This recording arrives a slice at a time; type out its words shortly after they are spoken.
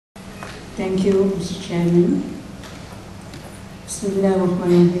Thank you, Mr. Chairman.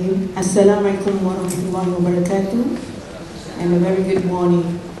 Bismillahirrahmanirrahim. Assalamualaikum warahmatullahi wabarakatuh, and a very good morning.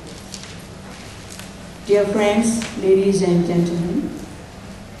 Dear friends, ladies and gentlemen.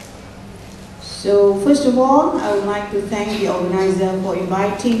 So, first of all, I would like to thank the organizer for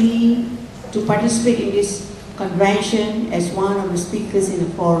inviting me to participate in this convention as one of the speakers in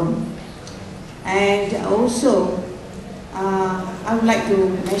the forum. And also, I would like to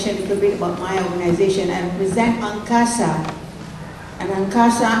mention a little bit about my organization. I represent ANGKASA, and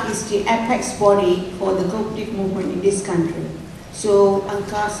ANGKASA is the apex body for the cooperative movement in this country. So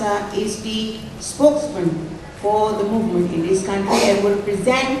ANGKASA is the spokesman for the movement in this country and will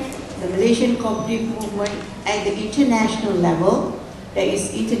represent the Malaysian cooperative movement at the international level, that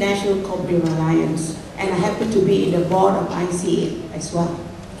is International Cooperative Alliance, and I happen to be in the board of ICA as well.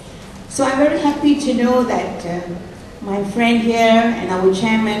 So I'm very happy to know that my friend here and our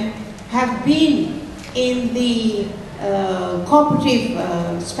chairman have been in the cooperative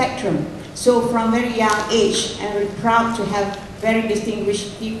spectrum. So from very young age, I'm very proud to have very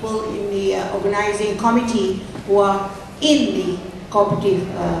distinguished people in the organizing committee who are in the cooperative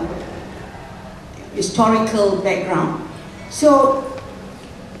historical background. So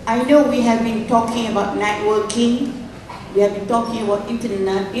I know we have been talking about networking, we have been talking about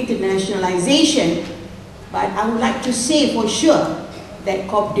internationalization, but I would like to say for sure that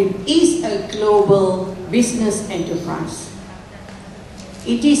cooperative is a global business enterprise.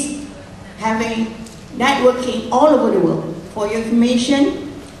 It is having networking all over the world. For your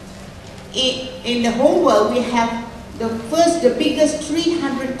information, in the whole world we have the biggest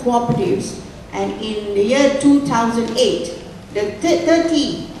 300 cooperatives, and in the year 2008, the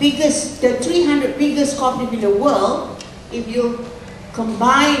 300 biggest cooperatives in the world, if you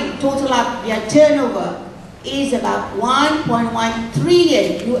combine, total up their turnover, is about 1.1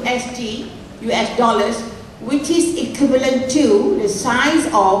 trillion US dollars, which is equivalent to the size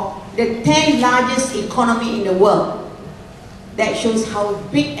of the 10th largest economy in the world. That shows how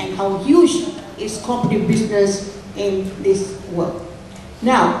big and how huge is cooperative business in this world.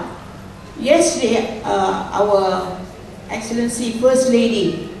 Now, yesterday, our Excellency First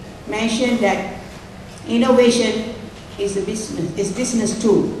Lady mentioned that innovation is a business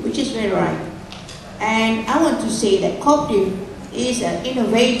too, which is very right. And I want to say that cooperative is an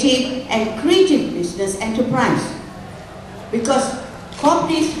innovative and creative business enterprise, because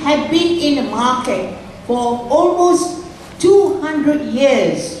cooperatives have been in the market for almost 200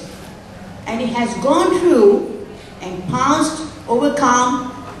 years, and it has gone through and passed,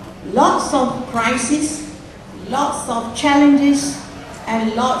 overcome lots of crises, lots of challenges,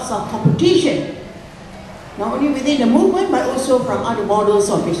 and lots of competition, not only within the movement but also from other models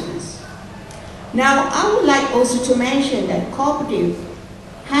of business. Now, I would like also to mention that cooperative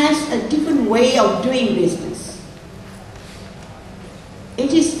has a different way of doing business.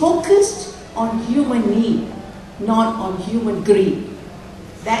 It is focused on human need, not on human greed.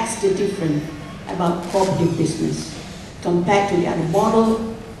 That's the difference about cooperative business compared to the other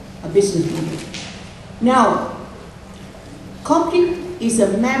model, a business model. Now, cooperative is a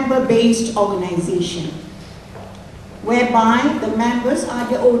member-based organization whereby the members are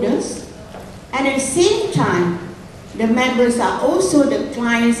the owners, and at the same time, the members are also the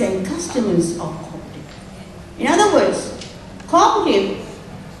clients and customers of cooperative. In other words, cooperative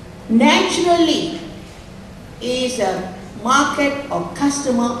naturally is a market or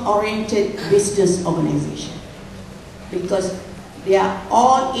customer-oriented business organization, because they are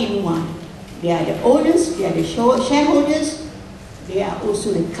all in one. They are the owners, they are the shareholders, they are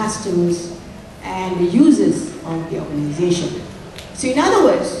also the customers and the users of the organization. So in other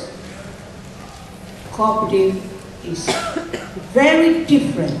words, cooperative is very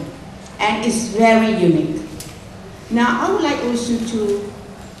different and is very unique. Now, I would like also to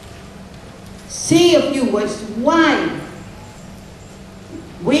say a few words why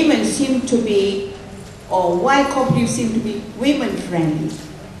women seem to be, or why cooperatives seem to be women-friendly.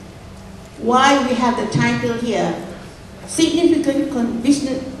 Why we have the title here, significant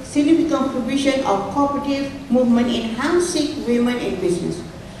contribution of cooperative movement enhancing women in business.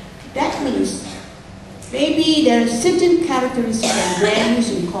 That means maybe there are certain characteristics and values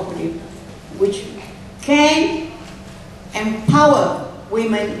in cooperative which can empower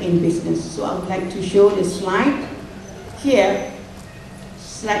women in business. So I would like to show the slide here,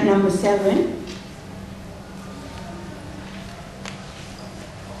 slide number 7.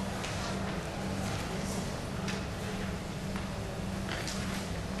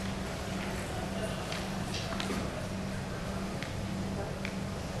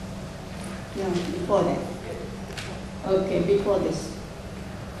 No, before that. Okay, before this.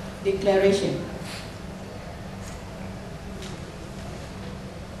 Declaration.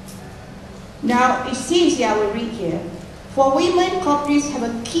 Now, it says here, I will read here, for women, cooperatives have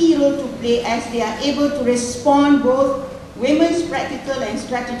a key role to play as they are able to respond both women's practical and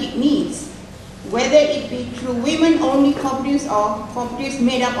strategic needs, whether it be through women-only cooperatives or cooperatives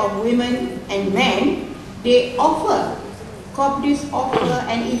made up of women and men. Cooperatives offer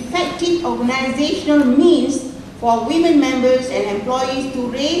an effective organizational means for women members and employees to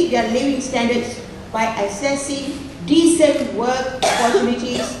raise their living standards by accessing decent work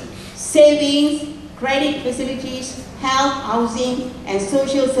opportunities, savings, credit facilities, health, housing, and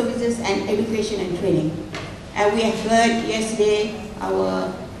social services, and education and training. And we have heard yesterday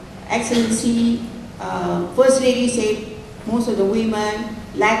our Excellency First Lady said most of the women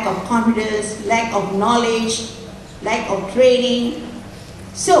lack of confidence, lack of knowledge, lack of training.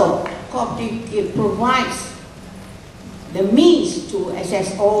 So cooperative provides the means to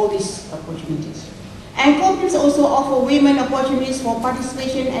access all these opportunities. And cooperatives also offer women opportunities for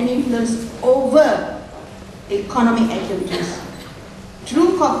participation and influence over economic activities.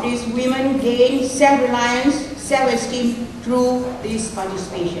 Through cooperatives, women gain self-reliance, self-esteem through this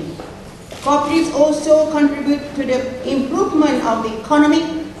participation. Cooperatives also contribute to the improvement of the economic,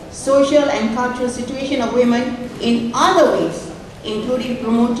 social, and cultural situation of women in other ways, including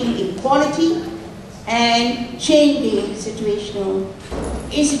promoting equality and changing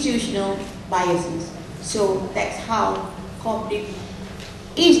institutional biases. So that's how cooperative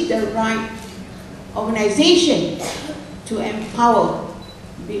is the right organization to empower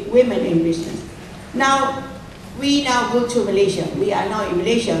women in business. Now, we now go to Malaysia. We are now in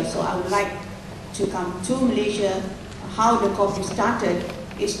Malaysia, so I would like to come to Malaysia. How the cooperative started.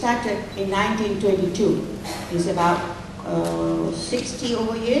 It started in 1922. It's about 60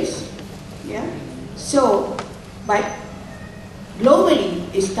 over years. Yeah. So, but globally,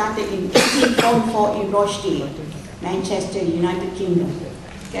 it started in 1844 in Rochdale, Manchester, United Kingdom.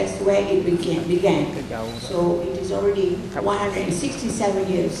 That's where it began. So it is already 167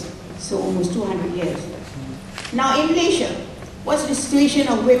 years, so almost 200 years. Now in Malaysia, what's the situation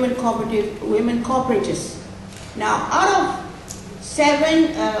of women cooperatives? Now out of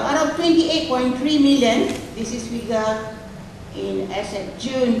 28.3 million, this is figure as of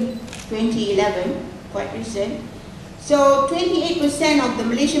June 2011, quite recent. So 28% of the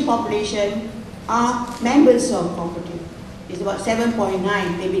Malaysian population are members of cooperative. It's about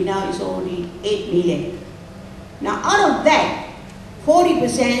 7.9, maybe now it's only 8 million. Now out of that,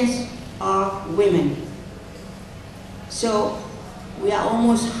 40% are women. So we are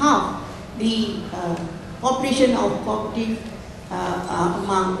almost half the population of cooperative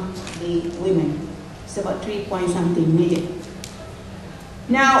among the women. It's about 3-point-something million.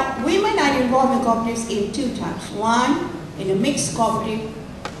 Now, women are involved in cooperatives in two types. One, in a mixed cooperative,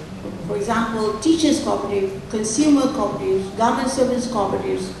 for example, teachers cooperative, consumer cooperatives, government service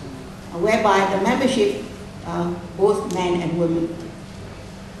cooperatives, whereby the membership both men and women.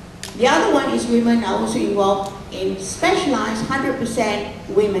 The other one is women are also involved in specialized 100%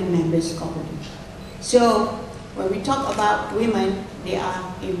 women members cooperatives. So when we talk about women, they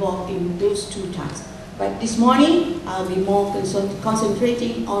are involved in those two types. But this morning, I'll be more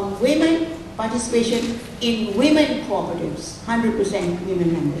concentrating on women participation in women cooperatives, 100%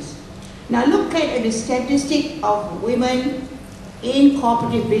 women members. Now look at the statistic of women in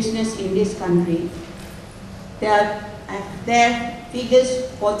cooperative business in this country. There are figures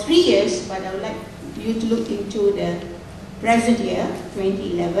for 3 years, but I would like you to look into the present year,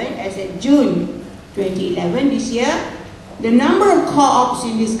 2011, as of June 2011, this year. The number of co-ops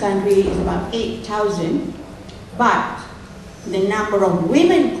in this country is about 8,000, but the number of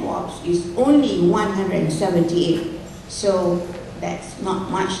women co-ops is only 178. So that's not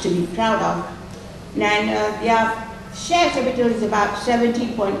much to be proud of. And their share capital is about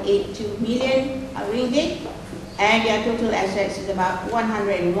 17.82 million ringgit, and their total assets is about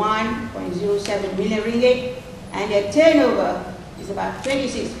 101.07 million ringgit, and their turnover is about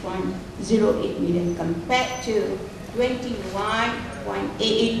 26.08 million compared to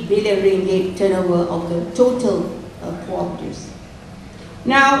 21.88 billion ringgit turnover of the total cooperatives.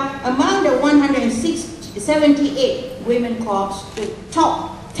 Now, among the 178 women co-ops, the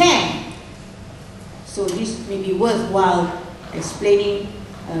top 10, so this may be worthwhile explaining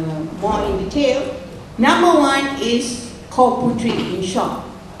more in detail. Number 1 is Co-Putri in short.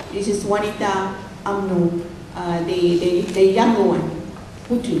 This is Wanita UMNO, the younger one,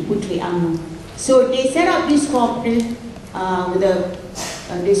 Putri UMNO. So they set up this cooperative,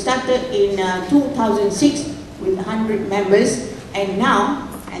 they started in 2006 with 100 members, and now,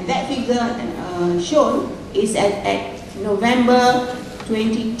 and that figure shown is at November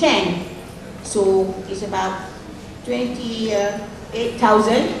 2010. So it's about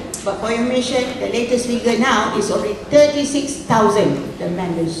 28,000. But for your information, the latest figure now is already 36,000 the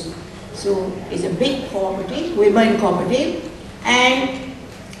members. So it's a big cooperative, women cooperative, and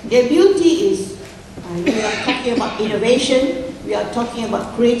the beauty is we are talking about innovation, we are talking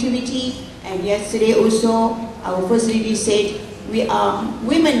about creativity, and yesterday also our First Lady said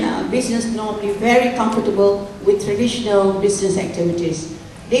women business normally very comfortable with traditional business activities.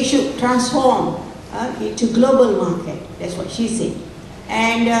 They should transform into global market. That's what she said.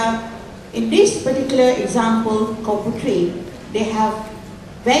 And in this particular example, cooperative, they have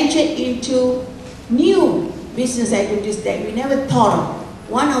ventured into new business activities that we never thought of.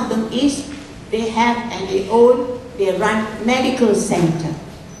 One of them is they run medical center.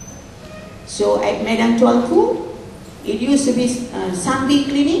 So at Medan Tuanku, it used to be Sambi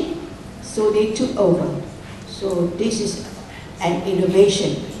Clinic, so they took over. So this is an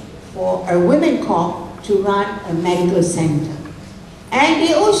innovation for a women corp to run a medical center. And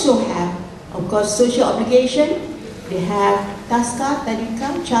they also have, of course, social obligation. They have Taska,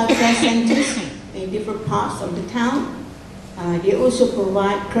 Tadika, child care centers in different parts of the town. They also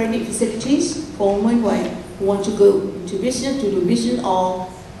provide credit facilities for women who want to go into business, to do business, or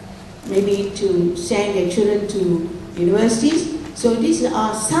maybe to send their children to universities. So these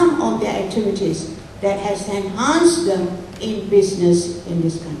are some of their activities that has enhanced them in business in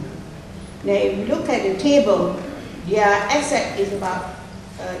this country. Now, if you look at the table, their asset is about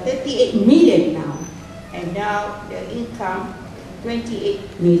 38 million now, and now the income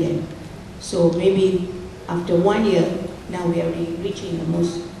 28 million. So maybe after 1 year, now we are already reaching the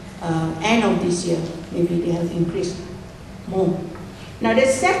most end of this year. Maybe they have increased more. Now the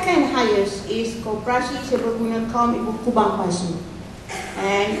second highest is Koperasi Seberguna Kaum Ibu Kubang Pasu,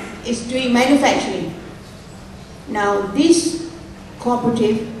 and it's doing manufacturing. Now this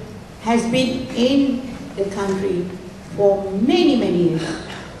cooperative has been in the country for many years.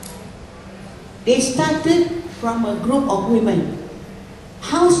 They started from a group of women,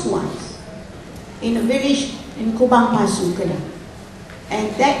 housewives, in a village in Kubang Pasu, Kedah.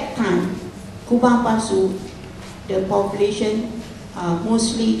 And that time, Kubang Pasu, the population are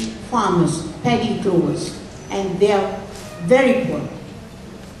mostly farmers, paddy growers, and they are very poor.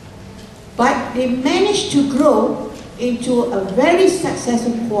 But they managed to grow into a very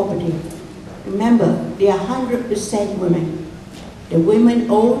successful cooperative. Remember, they are 100% women. The women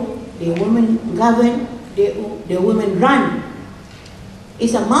own, the women govern, the women run.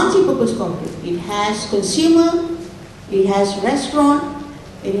 It's a multi-purpose cooperative. It has consumer, it has restaurant,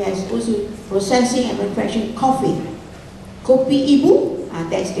 it has also processing and manufacturing coffee. Kopi Ibu,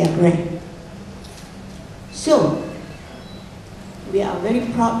 that's their brand. So, we are very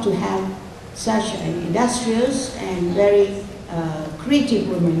proud to have such an industrious and very creative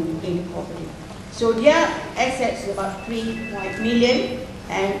women in the cooperative. So their assets is about 3 million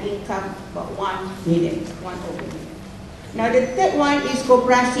and income about 1 million. Now the third one is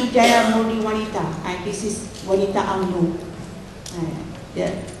Koperasi Jaya Murni Wanita, and this is Wanita UMNO,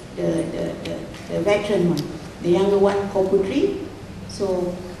 the veteran one. The younger one, Koputri,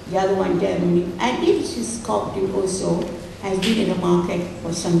 so the other one, Jaya Murni. And this cooperative also has been in the market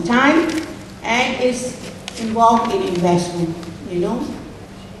for some time and is involved in investment, you know.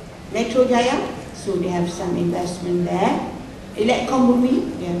 Metro Jaya, so they have some investment there. Electcom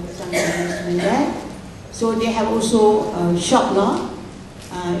Bumi, they have some investment there. So they have also shop law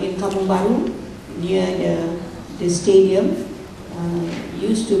in Kampung Baru near the stadium.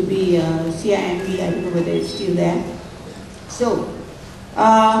 Used to be CIMB, I don't know whether it's still there. So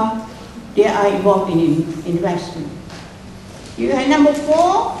they are involved in investment. You have number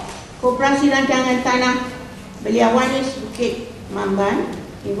 4, Koperasi Rancangan Tanah Beliawanis Bukit Mamban,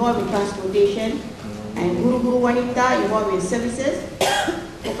 involved in transportation, and Guru-Guru Wanita involved in services.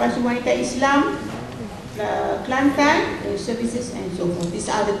 Koperasi Wanita Islam, Kelantan, services, and so forth. These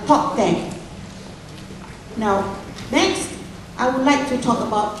are the top 10. Now, next, I would like to talk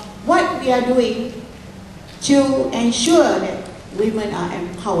about what we are doing to ensure that women are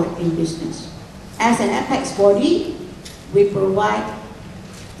empowered in business. As an apex body, we provide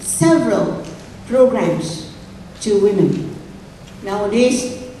several programs to women.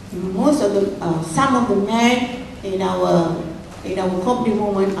 Nowadays, some of the men in our cooperative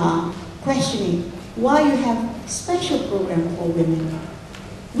movement are questioning why you have special program for women.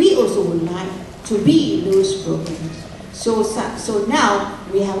 We also would like to be in those programs. So now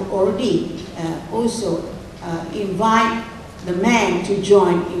we have already also invite the men to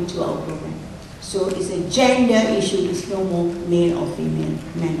join into our program. So it's a gender issue. It's no more male or female,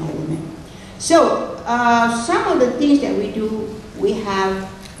 men or women. So some of the things that we do we have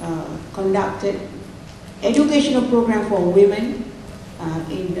conducted educational program for women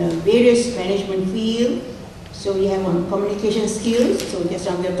in the various management field. So we have on communication skills. So just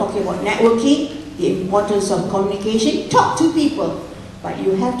now we are talking about networking, the importance of communication. Talk to people, but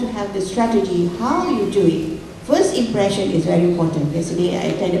you have to have the strategy how you do it. First impression is very important. Yesterday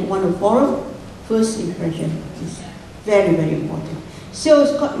I attended one of the forum. First impression is very, very important. So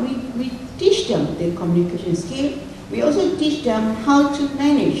we teach them the communication skill. We also teach them how to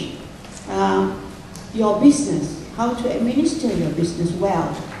manage your business, how to administer your business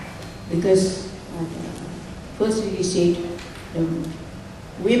well. Because firstly we said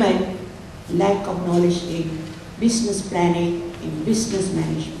women lack of knowledge in business planning, in business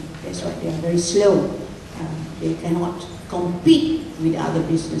management. That's why they are very slow. They cannot compete with other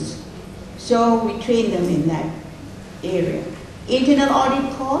business. So we train them in that area. Internal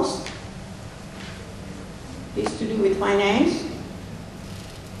audit course is to do with finance.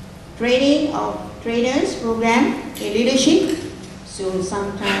 Training of trainers program in leadership. So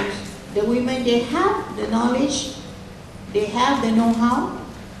sometimes the women, they have the knowledge, they have the know-how,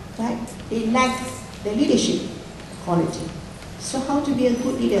 but they lack the leadership quality. So how to be a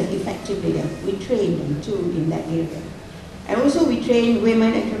good leader, effective leader? We train them too in that area. And also we train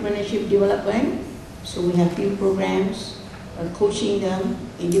women entrepreneurship development. So we have few programs coaching them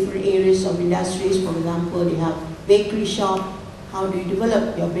in different areas of industries. For example, they have bakery shop. How do you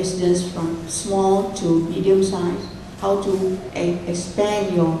develop your business from small to medium size? How to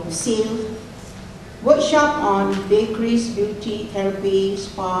expand your sales? Workshop on bakeries, beauty, therapy,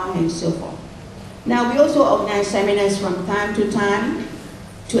 spa, and so forth. Now, we also organize seminars from time to time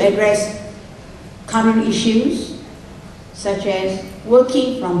to address current issues, such as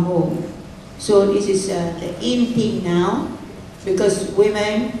working from home. So this is the in thing now, because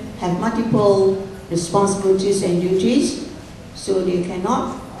women have multiple responsibilities and duties, so they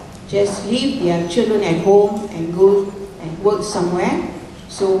cannot just leave their children at home and go and work somewhere.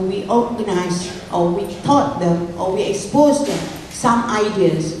 So we organize, or we taught them, or we exposed them some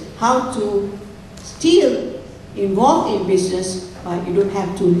ideas how to still involved in business, but you don't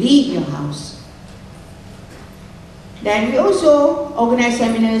have to leave your house. Then we also organize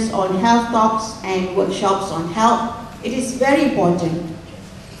seminars on health talks and workshops on health. It is very important.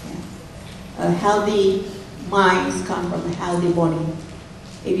 A healthy mind comes from a healthy body.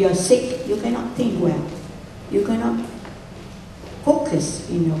 If you are sick, you cannot think well. You cannot focus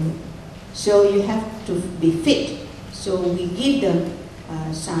in your work. So you have to be fit. So we give them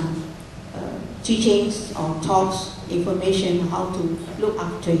some teachings or talks, information how to look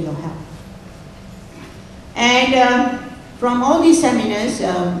after your health. And from all these seminars,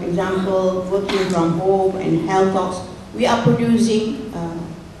 example, working from home and health talks, we are producing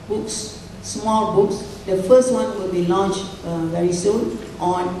books, small books. The first one will be launched very soon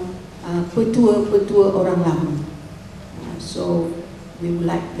on petua-petua orang lama. So we would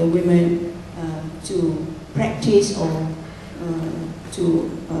like the women to practice or to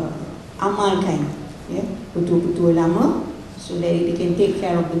amalkan, yeah, petua-petua lama, so that they can take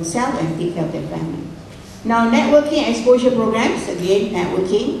care of themselves and take care of their family. Now, networking exposure programs, again,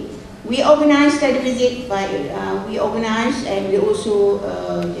 networking. We organize study visit by, we organize and we also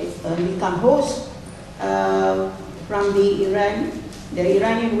become hosts from the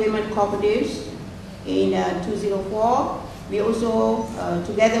Iranian women cooperatives in 2004. We also,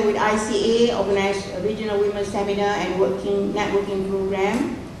 together with ICA, organized a regional women's seminar and networking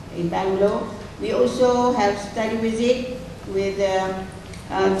program in Bangalore. We also have study visit with,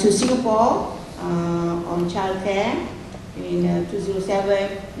 to Singapore on childcare in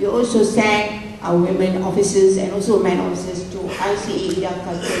 2007. We also sent our women officers and also men officers to ICA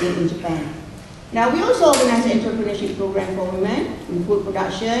Idaka in Japan. Now, we also organize an entrepreneurship program for women in food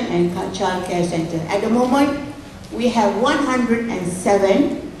production and childcare center. At the moment, we have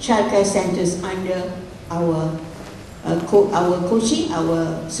 107 childcare centers under our coaching,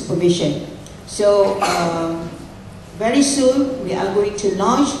 our supervision. So very soon we are going to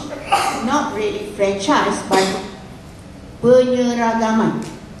launch, not really franchise, but penyeragaman.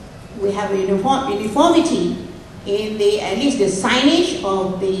 We have a uniformity in at least the signage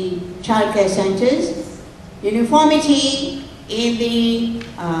of the childcare centers, uniformity in the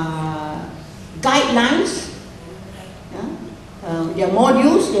guidelines. Their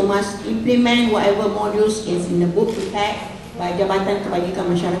modules, they must implement whatever modules is in the book prepared by Jabatan Kebajikan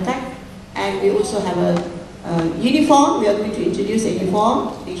Masyarakat. And we also have a uniform. We are going to introduce a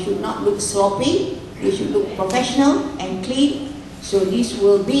uniform. They should not look sloppy. They should look professional and clean. So this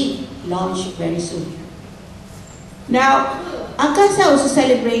will be launched very soon. Now, ANGKASA also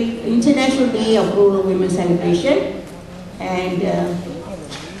celebrate International Day of Rural Women Celebration. And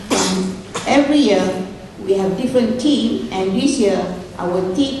every year we have different theme, and this year our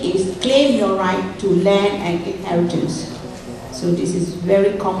theme is claim your right to land and inheritance. So this is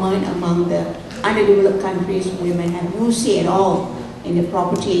very common among the underdeveloped countries. Women have no say at all in the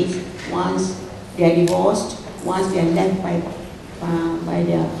properties once they are divorced, once they are left by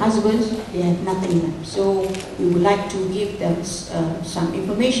their husbands, they have nothing left. So we would like to give them some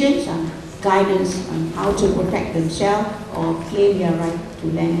information, some guidance on how to protect themselves or claim their right to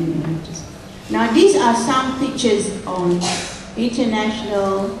land and inheritance. Now these are some pictures on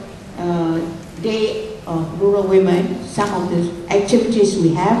International Day of Rural Women, some of the activities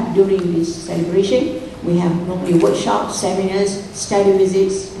we have during this celebration. We have normally workshops, seminars, study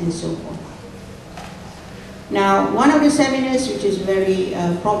visits, and so forth. Now, one of the seminars which is very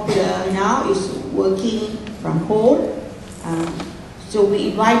popular now is working from home. So we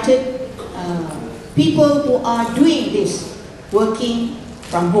invited people who are doing this, working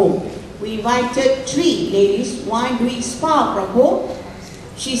from home. We invited 3 ladies, one doing spa from home.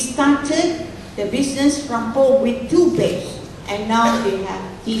 She started the business from home with 2 beds, and now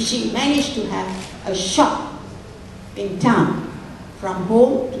she managed to have a shop in town, from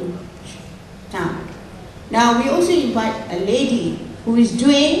home to town. Now we also invite a lady who is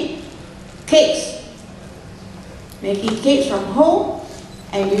doing cakes, making cakes from home,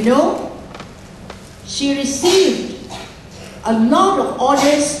 and you know, she received a lot of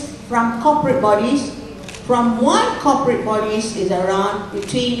orders from corporate bodies. From one corporate bodies is around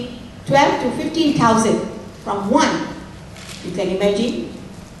between 12 to 15,000 from one. You can imagine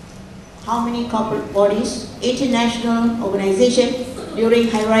how many corporate bodies, international organization, during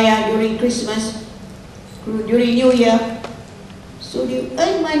Hari Raya, during Christmas, during New Year. So you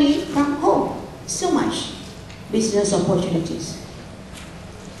earn money from home. So much business opportunities.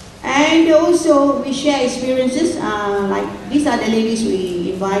 And also we share experiences, like these are the ladies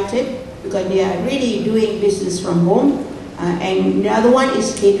we invited because they are really doing business from home. And the other one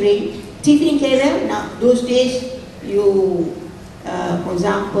is catering, tiffin career. Now those days, for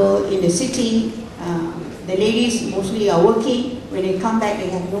example, in the city, the ladies mostly are working. When they come back, they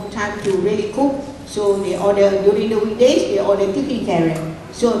have no time to really cook. So they order, during the weekdays, they order tiffin career.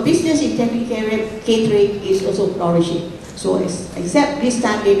 So business in tiffin career, catering is also flourishing. So except this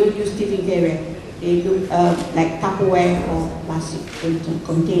time they don't use tiffin career. They do like Tupperware or plastic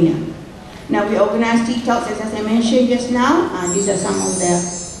container. Now we organize tea talks, as I mentioned just now. These are some of the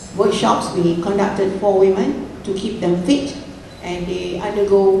workshops we conducted for women to keep them fit, and they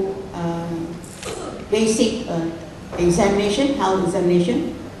undergo basic examination, health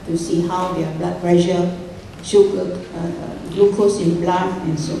examination, to see how their blood pressure, sugar, glucose in blood,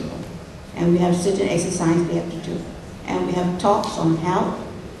 and so forth. And we have certain exercise they have to do. And we have talks on health.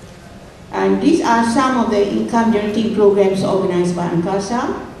 And these are some of the income generating programs organized by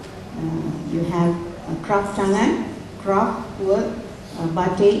ANGKASA. You have craft tangan, craft work,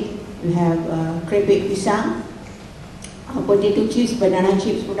 batik, you have krepek pisang, potato chips, banana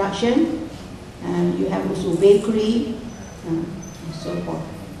chips production, and you have also bakery, and so forth.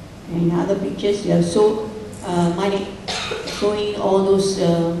 And other pictures, you have soap, money, showing all those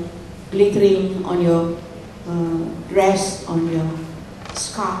glittering on your dress, on your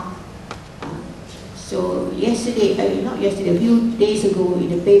scarf. So yesterday, not yesterday, a few days ago in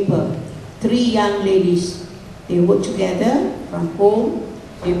the paper, 3 young ladies, they work together from home,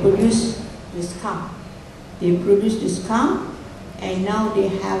 they produce the scarf. They produce the scarf, and now they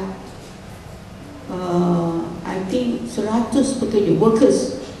have, I think, 100 pekerja,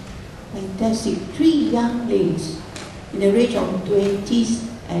 workers. Fantastic. 3 young ladies in the range of 20s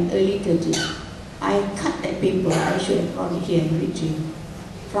and early 30s. I cut that paper, I should have brought it here and read to you,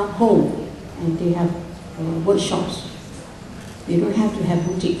 from home, and they have workshops. They don't have to have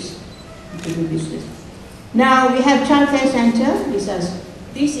boutiques to do business. Now we have childcare center.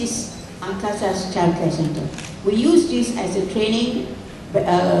 This is ANGKASA's childcare center. We use this as a training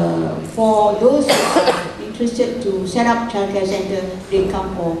for those who are interested to set up childcare center. They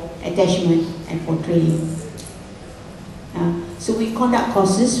come for attachment and for training. So we conduct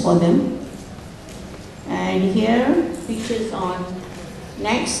courses for them. And here, pictures on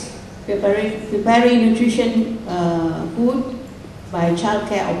next, preparing nutrition food by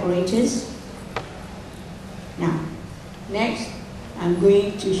childcare operators. Now, next, I'm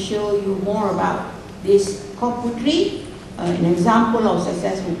going to show you more about this cooperative, an example of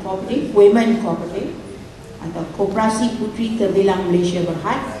successful cooperative, women cooperative, atau Koperasi Puteri Terbilang Malaysia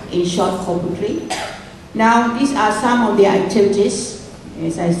Berhad, in short cooperative. Now, these are some of the activities.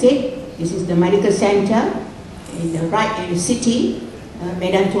 As I said, this is the medical center in the right in the city,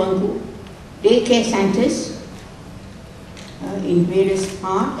 Medan Tuanku, daycare centers, in various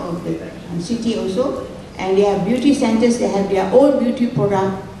parts of the city also. And they have beauty centers. They have their own beauty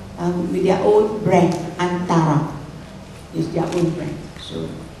product with their own brand. Acara is their own brand. So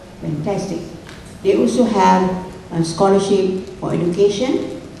fantastic. They also have a scholarship for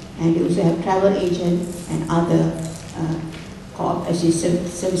education, and they also have travel agent and other co-op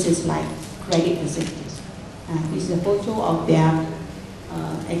services like credit facilities. This is a photo of their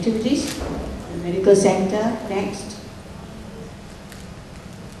activities. The medical center, next.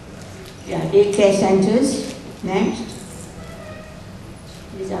 Yeah, daycare centers, next.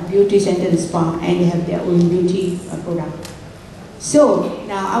 These are beauty centers, spa, and they have their own beauty product. So,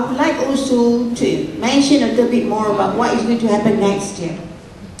 now I would like also to mention a little bit more about what is going to happen next year.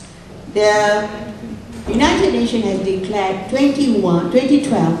 The United Nations has declared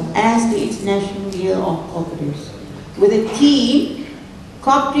 2012 as the International Year of Cooperatives, with a theme,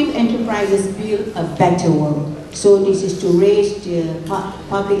 Cooperative Enterprises Build a Better World. So this is to raise the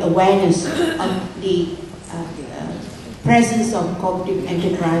public awareness of the presence of cooperative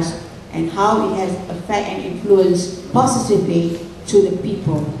enterprise and how it has affect and influence positively to the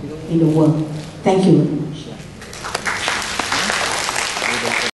people in the world. Thank you.